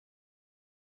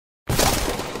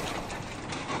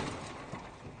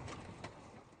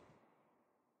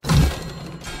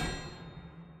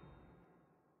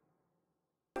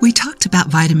We talked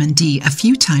about vitamin D a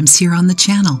few times here on the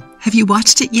channel. Have you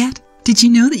watched it yet? Did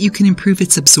you know that you can improve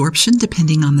its absorption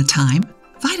depending on the time?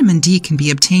 Vitamin D can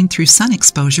be obtained through sun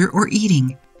exposure or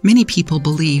eating. Many people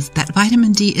believe that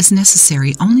vitamin D is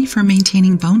necessary only for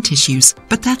maintaining bone tissues,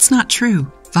 but that's not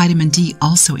true. Vitamin D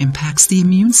also impacts the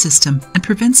immune system and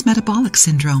prevents metabolic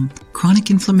syndrome,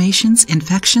 chronic inflammations,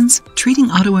 infections, treating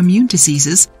autoimmune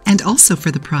diseases, and also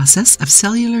for the process of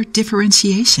cellular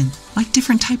differentiation, like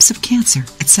different types of cancer,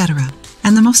 etc.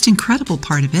 And the most incredible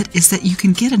part of it is that you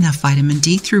can get enough vitamin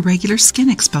D through regular skin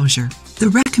exposure. The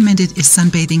recommended is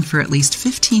sunbathing for at least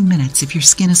 15 minutes if your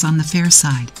skin is on the fair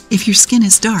side. If your skin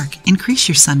is dark, increase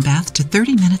your sunbath to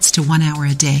 30 minutes to 1 hour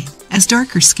a day, as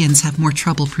darker skins have more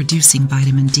trouble producing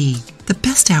vitamin D. The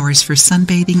best hours for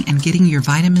sunbathing and getting your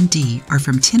vitamin D are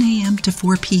from 10 a.m. to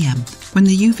 4 p.m. when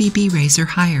the UVB rays are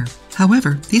higher.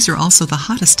 However, these are also the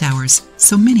hottest hours,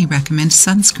 so many recommend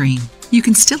sunscreen. You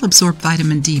can still absorb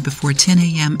vitamin D before 10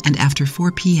 a.m. and after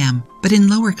 4 p.m., but in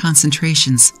lower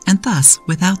concentrations, and thus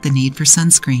without the need for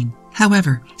sunscreen.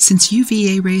 However, since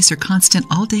UVA rays are constant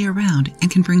all day around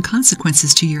and can bring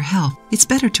consequences to your health, it's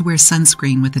better to wear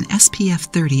sunscreen with an SPF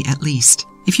 30 at least.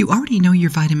 If you already know your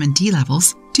vitamin D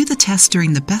levels, do the test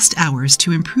during the best hours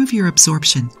to improve your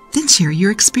absorption. Then share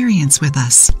your experience with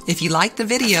us. If you liked the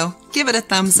video, give it a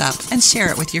thumbs up and share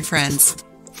it with your friends.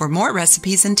 For more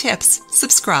recipes and tips,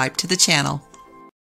 subscribe to the channel.